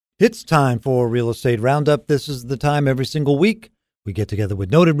It's time for Real Estate Roundup. This is the time every single week we get together with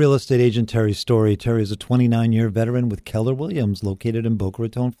noted real estate agent Terry Story. Terry is a 29-year veteran with Keller Williams, located in Boca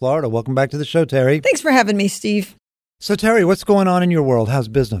Raton, Florida. Welcome back to the show, Terry. Thanks for having me, Steve. So, Terry, what's going on in your world? How's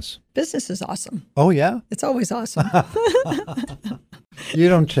business? Business is awesome. Oh, yeah? It's always awesome. You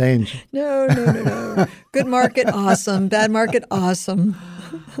don't change. No. Good market, awesome. Bad market, awesome.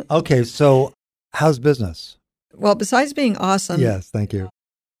 Okay, so how's business? Well, besides being awesome, Yes, thank you.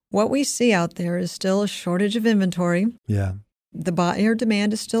 what we see out there is still a shortage of inventory. Yeah. The buyer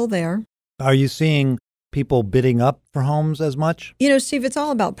demand is still there. Are you seeing people bidding up for homes as much? You know, Steve, it's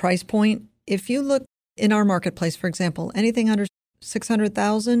all about price point. If you look in our marketplace, for example, anything under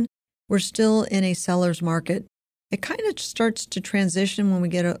 $600,000, we're still in a seller's market. It kind of starts to transition when we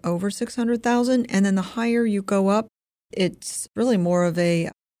get over $600,000, and then the higher you go up, it's really more of a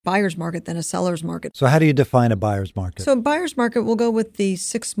buyer's market than a seller's market. So how do you define a buyer's market? So buyer's market will go with the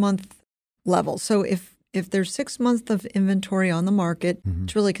 6-month level. So if there's 6 months of inventory on the market,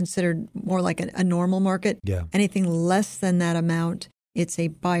 it's really considered more like a normal market. Yeah. Anything less than that amount, it's a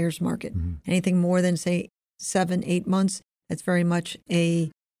buyer's market. Anything more than, say, 7-8 months, that's very much a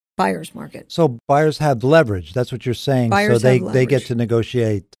buyer's market. So buyers have leverage. That's what you're saying. Buyers so they have get leverage. to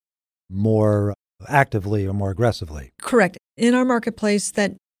negotiate more actively or more aggressively. Correct. In our marketplace,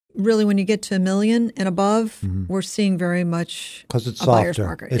 that really when you get to $1 million and above, we're seeing very much Because it's a buyer's softer.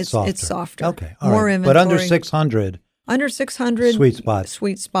 market. It's softer. It's softer. Okay. All More right. inventory. But under 600, Under 600, Sweet spot.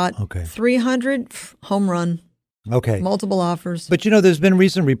 Sweet spot. Okay. 300, home run. okay. Multiple offers. But there's been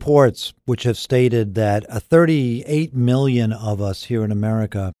recent reports which have stated that 38 million of us here in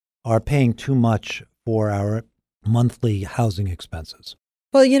America are paying too much for our monthly housing expenses.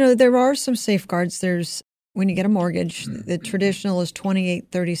 Well, there are some safeguards. There's when you get a mortgage, the traditional is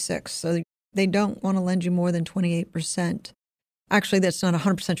 28.36. So they don't want to lend you more than 28%. Actually, that's not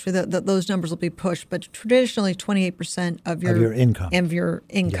 100% true. Those numbers will be pushed, but traditionally 28% of your income. Of your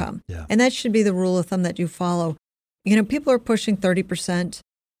income. Yeah. And that should be the rule of thumb that you follow. People are pushing 30%,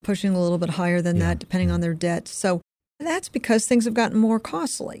 pushing a little bit higher than that, depending on their debt. So that's because things have gotten more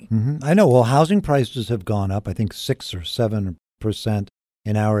costly. I know. Well, housing prices have gone up, I think 6 or 7%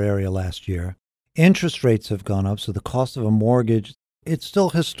 in our area last year. Interest rates have gone up, so the cost of a mortgage, it's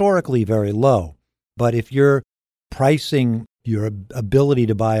still historically very low. But if you're pricing your ability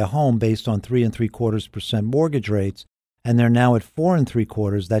to buy a home based on 3.75% mortgage rates, and they're now at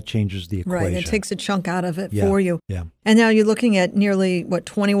 4.75%, that changes the equation. Right, it takes a chunk out of it Yeah, for you. yeah. And now you're looking at nearly,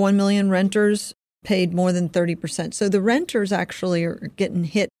 21 million renters paid more than 30%. So the renters actually are getting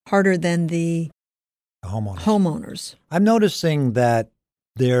hit harder than the homeowners. I'm noticing that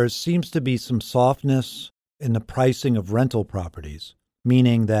there seems to be some softness in the pricing of rental properties,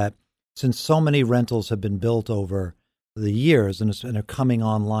 meaning that since so many rentals have been built over the years and are coming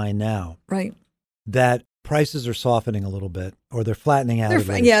online now, Right. that prices are softening a little bit, or they're flattening out.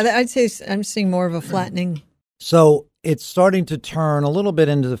 I'd say I'm seeing more of a flattening. So it's starting to turn a little bit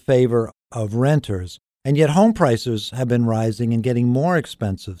into the favor of renters, and yet home prices have been rising and getting more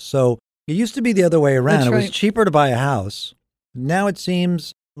expensive. So it used to be the other way around. That's It was right. cheaper to buy a house. Now it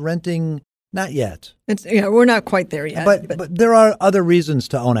seems renting, not yet. We're not quite there yet. But there are other reasons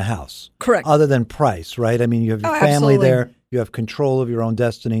to own a house. Correct. Other than price, right? I mean, you have your family absolutely. there. You have control of your own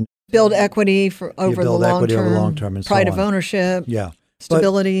destiny. Build equity over the long term. And Pride so of on. ownership. Yeah.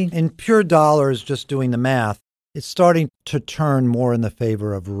 Stability. But in pure dollars, just doing the math, it's starting to turn more in the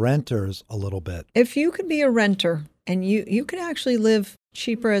favor of renters a little bit. If you could be a renter and you could actually live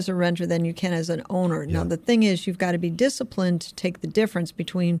cheaper as a renter than you can as an owner. Yeah. Now, the thing is, you've got to be disciplined to take the difference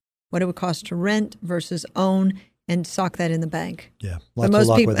between what it would cost to rent versus own and sock that in the bank. Yeah. But Lots of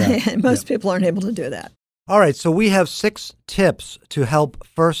luck with that. most people aren't able to do that. All right, so we have 6 tips to help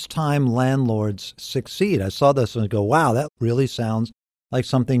first-time landlords succeed. I saw this and I go, wow, that really sounds like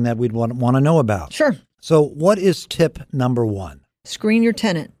something that we'd want to know about. Sure. So what is tip number 1? Screen your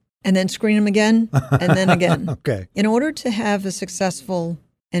tenant and then screen them again and then again. Okay. In order to have a successful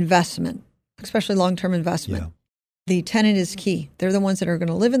investment, especially long-term investment, Yeah. the tenant is key. They're the ones that are going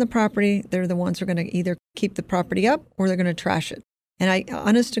to live in the property. They're the ones who are going to either keep the property up or they're going to trash it. And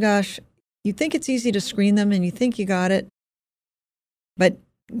honest to gosh, you think it's easy to screen them and you think you got it, but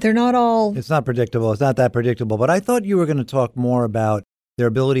they're not all. It's not predictable. It's not that predictable. But I thought you were going to talk more about their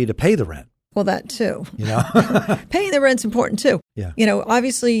ability to pay the rent. Well, that too. You Paying the rent's important too. Yeah.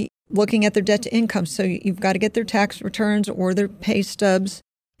 Obviously looking at their debt to income. So you've got to get their tax returns or their pay stubs.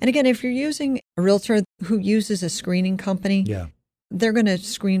 And again, if you're using a realtor who uses a screening company, Yeah. they're going to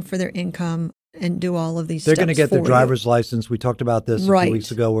screen for their income and do all of these They're steps going to get their for driver's license. We talked about this a few Right.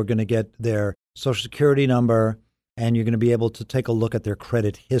 weeks ago. We're going to get their Social Security number and you're going to be able to take a look at their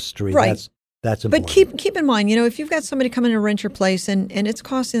credit history. Right. That's important. But keep in mind, if you've got somebody coming to rent your place and it's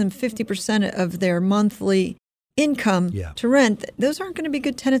costing them 50% of their monthly income to rent, those aren't going to be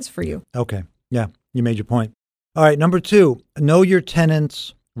good tenants for you. Okay. Yeah, you made your point. All right, number 2, know your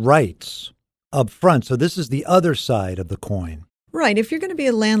tenants' rights up front. So this is the other side of the coin. Right. If you're going to be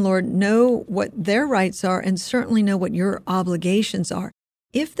a landlord, know what their rights are and certainly know what your obligations are.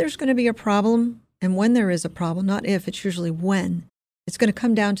 If there's going to be a problem, and when there is a problem, not if, it's usually when, it's going to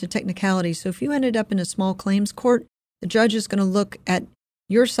come down to technicality. So if you ended up in a small claims court, the judge is going to look at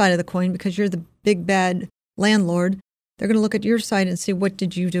your side of the coin because you're the big bad landlord. They're going to look at your side and see what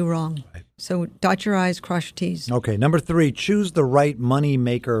did you do wrong. Right. So dot your I's, cross your T's. Okay. Number 3, choose the right money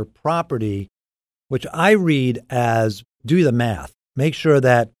maker property, which I read as do the math. Make sure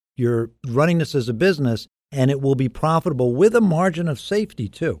that you're running this as a business and it will be profitable with a margin of safety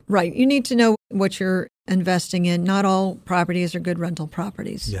too. Right. You need to know what you're investing in. Not all properties are good rental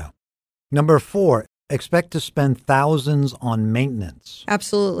properties. Yeah. Number 4, expect to spend thousands on maintenance.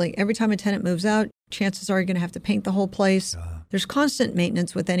 Absolutely. Every time a tenant moves out, chances are you're going to have to paint the whole place. There's constant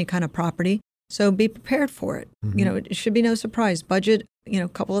maintenance with any kind of property. So be prepared for it. Mm-hmm. It should be no surprise. Budget, a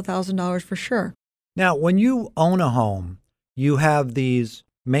couple of $1,000s for sure. Now, when you own a home, you have these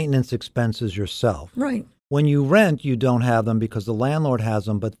maintenance expenses yourself. Right. When you rent, you don't have them because the landlord has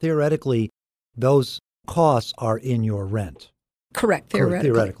them, but theoretically, those costs are in your rent. Correct.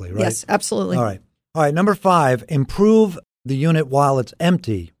 Theoretically, right? Yes, absolutely. All right. Number 5, improve the unit while it's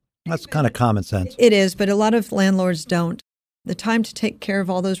empty. That's kind of common sense. It is, but a lot of landlords don't. The time to take care of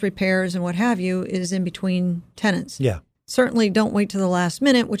all those repairs and what have you is in between tenants. Yeah. Certainly don't wait to the last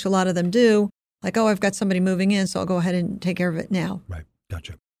minute, which a lot of them do. Like, I've got somebody moving in, so I'll go ahead and take care of it now. Right.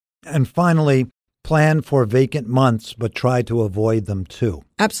 Gotcha. And finally, plan for vacant months, but try to avoid them too.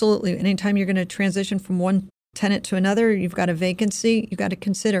 Absolutely. Anytime you're going to transition from one tenant to another, you've got a vacancy, you've got to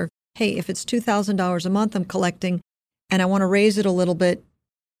consider, hey, if it's $2,000 a month I'm collecting and I want to raise it a little bit,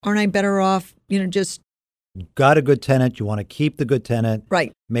 aren't I better off, just... You've got a good tenant, you want to keep the good tenant.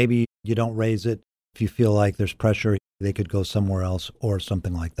 Right. Maybe you don't raise it. If you feel like there's pressure, they could go somewhere else or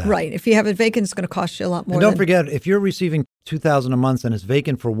something like that. Right. If you have it vacant, it's going to cost you a lot more. And don't forget, if you're receiving $2,000 a month and it's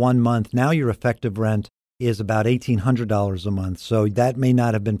vacant for 1 month, now your effective rent is about $1,800 a month. So that may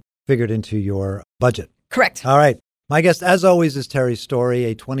not have been figured into your budget. Correct. All right. My guest, as always, is Terry Story,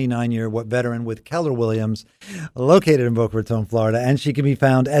 a 29-year veteran with Keller Williams, located in Boca Raton, Florida, and she can be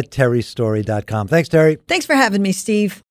found at terrystory.com. Thanks, Terry. Thanks for having me, Steve.